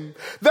promising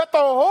that the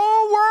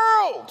whole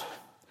world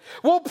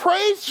will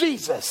praise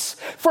Jesus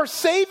for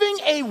saving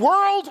a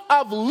world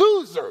of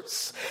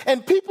losers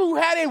and people who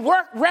had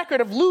a record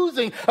of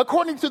losing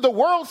according to the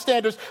world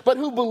standards, but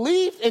who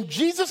believed in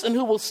Jesus and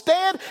who will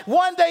stand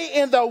one day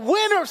in the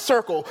winner's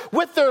circle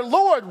with their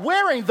Lord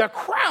wearing the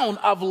crown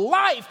of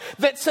life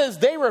that says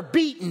they were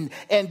beaten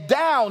and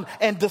down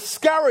and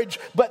discouraged,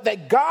 but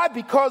that God,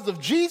 because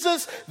of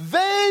Jesus,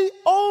 they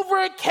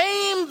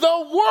overcame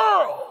the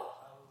world.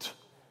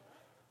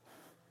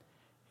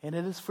 And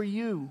it is for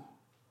you,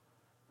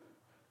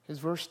 as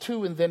verse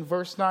 2 and then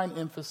verse 9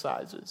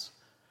 emphasizes,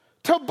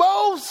 to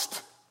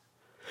boast,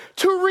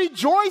 to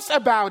rejoice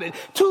about it,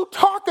 to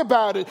talk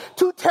about it,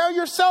 to tell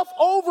yourself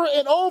over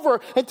and over,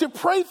 and to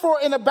pray for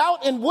and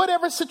about in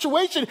whatever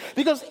situation,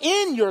 because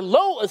in your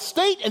low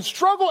estate and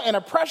struggle and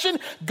oppression,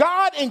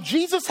 God and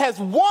Jesus has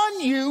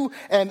won you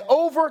and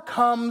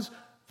overcomes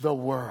the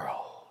world.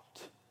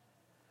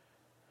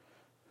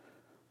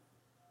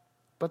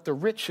 But the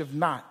rich have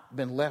not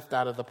been left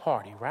out of the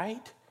party,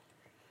 right?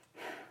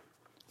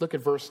 Look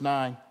at verse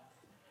 9.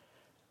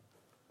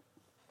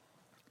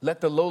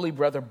 Let the lowly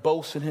brother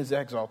boast in his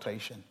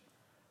exaltation,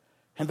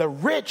 and the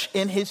rich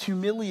in his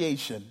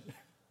humiliation.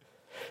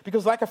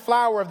 Because like a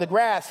flower of the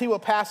grass, he will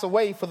pass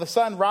away, for the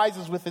sun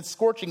rises with its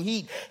scorching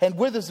heat and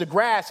withers the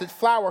grass, its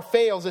flower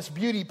fails, its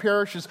beauty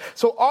perishes.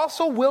 So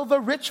also will the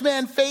rich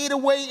man fade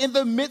away in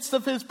the midst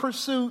of his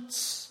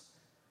pursuits.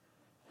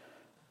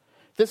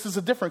 This is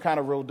a different kind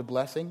of road to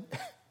blessing,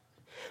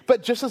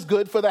 but just as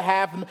good for the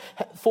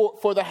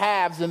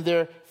haves and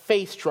their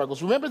faith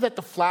struggles. Remember that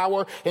the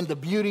flower and the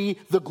beauty,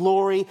 the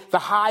glory, the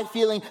high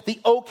feeling, the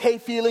okay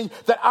feeling,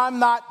 that I'm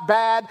not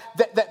bad,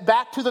 that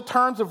back to the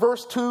terms of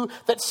verse 2,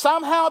 that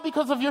somehow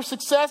because of your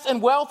success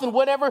and wealth and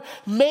whatever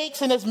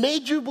makes and has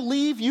made you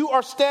believe you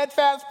are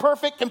steadfast,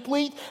 perfect,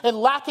 complete, and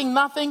lacking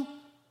nothing.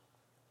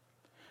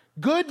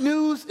 Good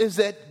news is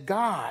that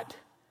God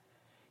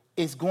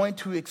is going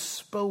to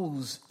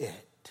expose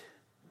it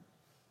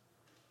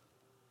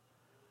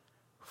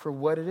for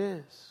what it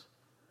is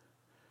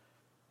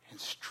and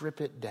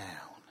strip it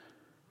down.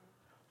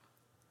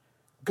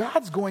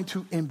 God's going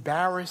to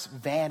embarrass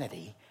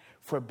vanity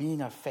for being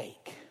a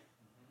fake.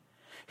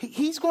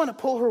 He's going to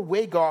pull her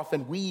wig off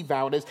and weave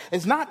out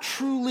as not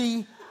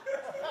truly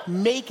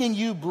making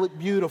you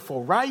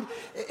beautiful, right?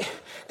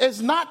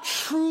 As not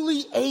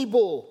truly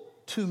able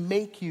to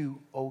make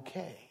you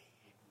okay.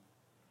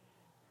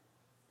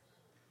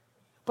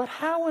 But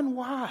how and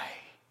why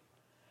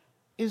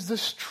is the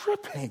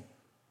stripping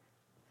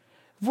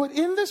what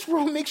in this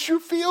world makes you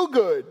feel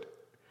good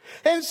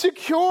and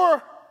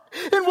secure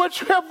in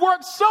what you have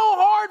worked so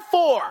hard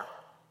for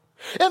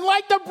and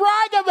like to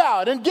brag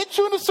about and get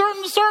you into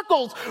certain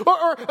circles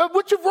or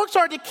what you've worked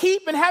hard to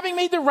keep and having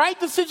made the right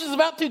decisions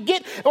about to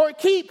get or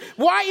keep?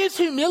 Why is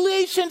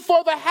humiliation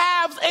for the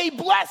haves a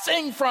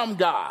blessing from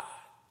God?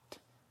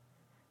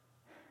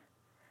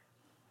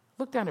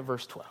 Look down at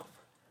verse 12.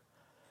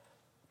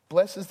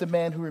 Blessed is the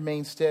man who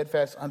remains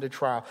steadfast under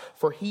trial,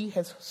 for he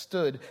has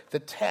stood the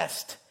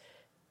test.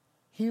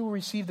 He will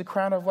receive the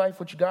crown of life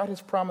which God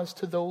has promised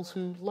to those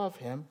who love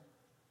him.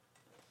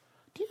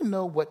 Do you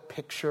know what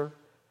picture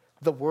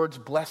the words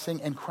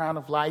blessing and crown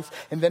of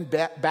life, and then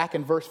back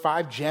in verse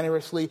 5,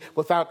 generously,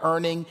 without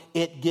earning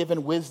it,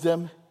 given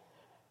wisdom,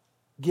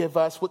 give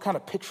us? What kind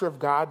of picture of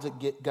God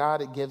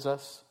it gives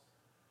us?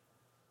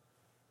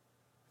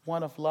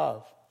 One of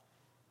love.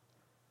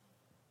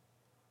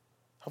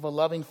 Of a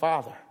loving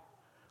father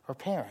or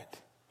parent.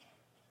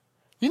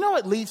 You know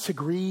what leads to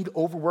greed,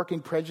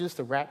 overworking, prejudice,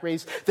 the rat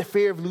race, the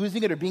fear of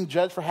losing it or being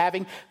judged for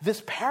having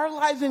this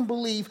paralyzing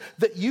belief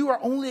that you are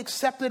only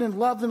accepted and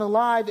loved and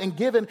alive and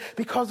given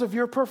because of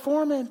your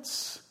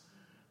performance,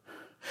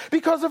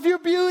 because of your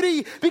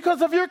beauty,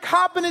 because of your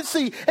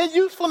competency and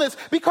usefulness,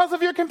 because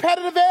of your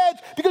competitive edge,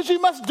 because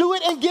you must do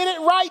it and get it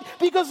right,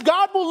 because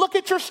God will look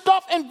at your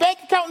stuff and bank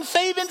account and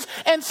savings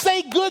and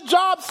say, good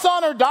job,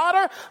 son or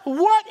daughter.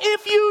 What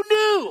if you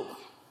knew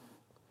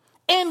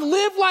and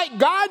live like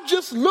God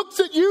just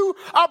looks at you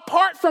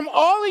apart from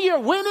all of your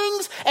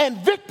winnings and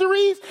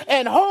victories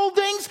and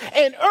holdings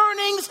and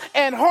earnings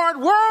and hard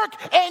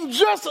work and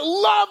just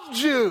loved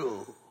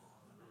you,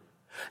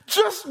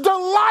 just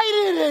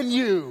delighted in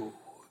you?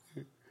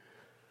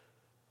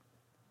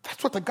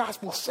 That's what the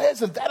gospel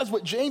says, and that is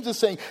what James is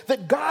saying,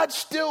 that God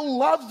still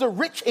loves the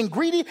rich and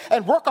greedy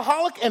and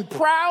workaholic and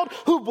proud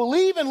who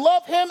believe and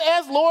love him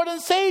as Lord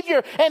and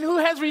Savior, and who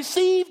has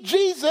received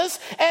Jesus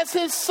as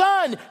his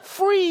son,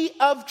 free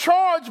of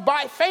charge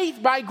by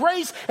faith, by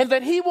grace, and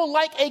that he will,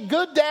 like a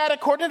good dad,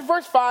 according to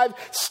verse 5,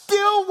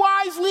 still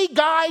wisely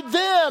guide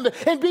them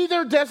and be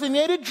their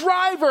designated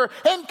driver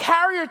and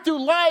carrier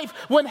through life.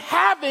 When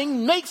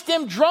having makes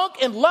them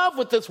drunk in love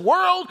with this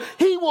world,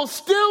 he will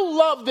still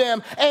love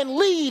them and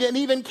lead and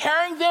even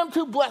carrying them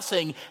to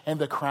blessing and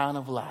the crown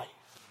of life.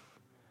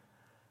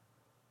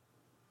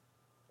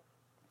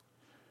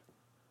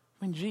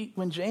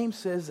 When James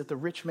says that the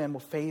rich man will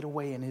fade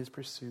away in his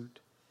pursuit,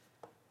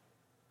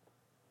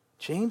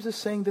 James is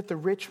saying that the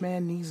rich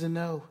man needs to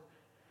know,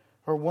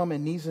 or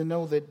woman needs to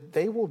know, that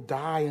they will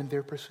die in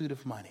their pursuit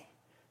of money.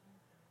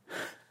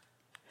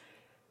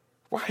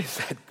 Why is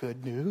that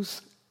good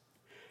news?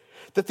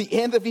 That the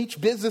end of each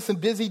business and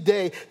busy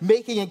day,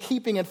 making and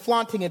keeping and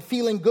flaunting and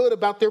feeling good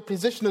about their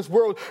position in this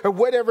world or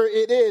whatever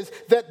it is,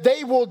 that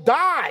they will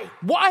die.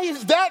 Why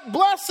is that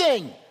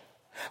blessing?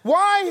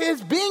 Why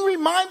is being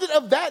reminded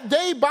of that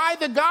day by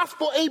the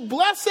gospel a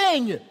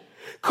blessing?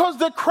 Because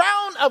the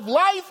crown of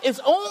life is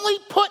only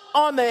put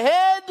on the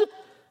head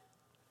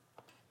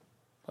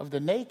of the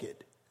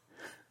naked.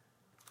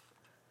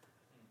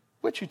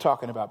 What you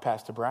talking about,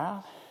 Pastor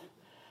Brown?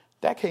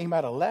 That came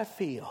out of left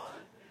field.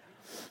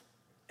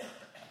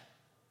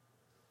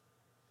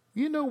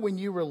 You know when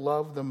you were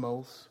loved the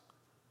most,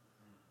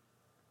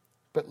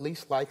 but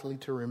least likely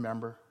to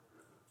remember?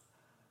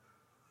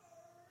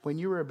 When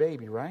you were a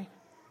baby, right?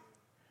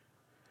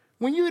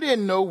 When you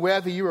didn't know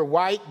whether you were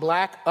white,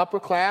 black, upper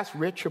class,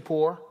 rich, or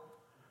poor.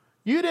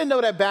 You didn't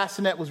know that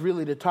bassinet was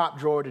really the top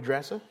drawer of the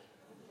dresser.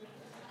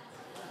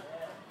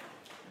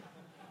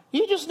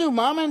 You just knew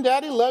Mama and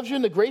Daddy loves you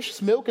in the gracious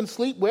milk and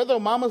sleep, whether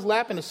on Mama's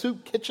lap in the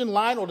soup kitchen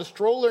line or the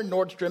stroller in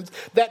Nordstrom's,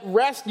 that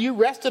you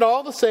rested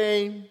all the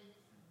same.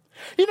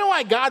 You know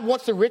why God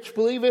wants the rich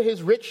believer,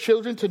 his rich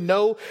children, to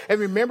know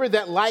and remember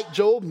that, like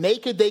Job,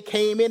 naked they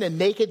came in and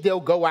naked they'll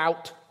go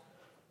out?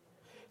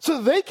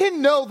 So they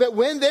can know that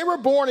when they were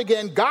born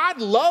again,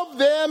 God loved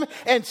them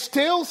and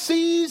still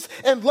sees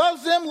and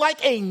loves them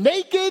like a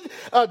naked,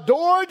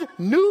 adored,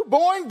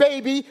 newborn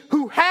baby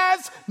who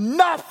has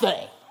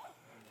nothing.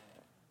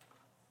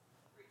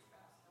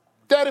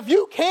 That if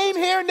you came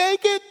here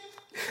naked,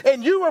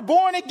 and you were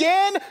born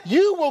again,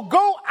 you will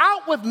go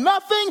out with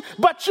nothing,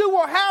 but you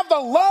will have the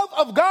love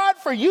of God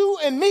for you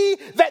and me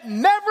that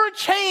never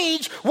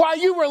changed while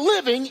you were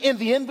living in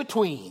the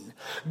in-between.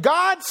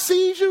 God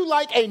sees you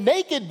like a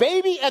naked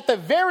baby at the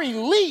very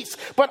least,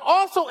 but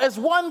also as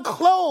one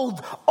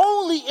clothed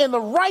only in the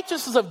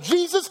righteousness of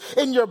Jesus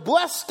in your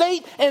blessed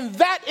state, and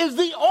that is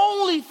the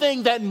only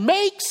thing that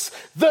makes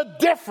the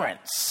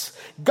difference.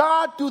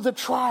 God, through the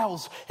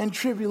trials and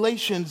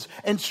tribulations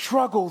and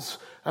struggles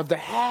of the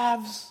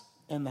haves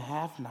and the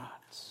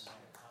have-nots,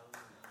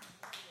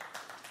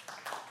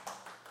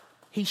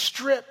 he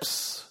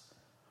strips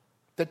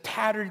the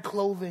tattered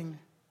clothing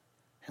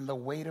and the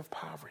weight of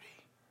poverty.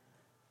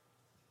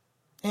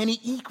 And he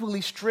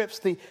equally strips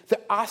the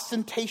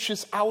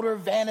ostentatious outer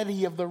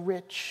vanity of the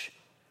rich.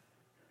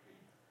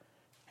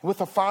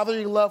 With a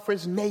fatherly love for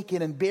his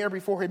naked and bear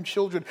before him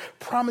children,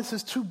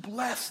 promises to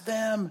bless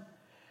them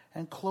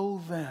and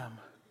clothe them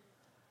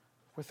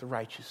with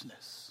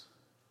righteousness.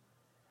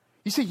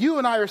 You see, you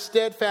and I are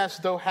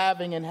steadfast, though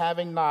having and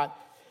having not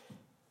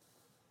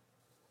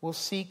will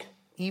seek,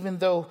 even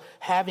though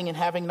having and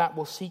having not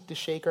will seek to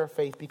shake our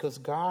faith, because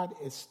God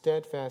is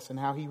steadfast in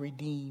how he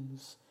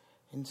redeems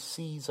and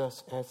sees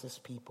us as his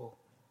people.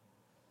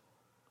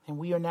 And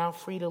we are now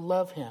free to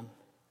love him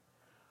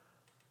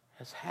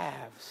as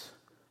haves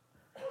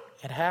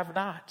and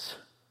have-nots,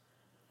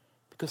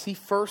 because he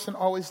first and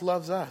always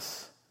loves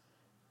us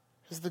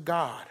as the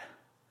God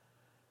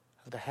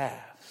of the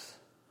haves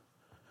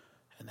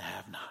and the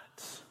have-nots.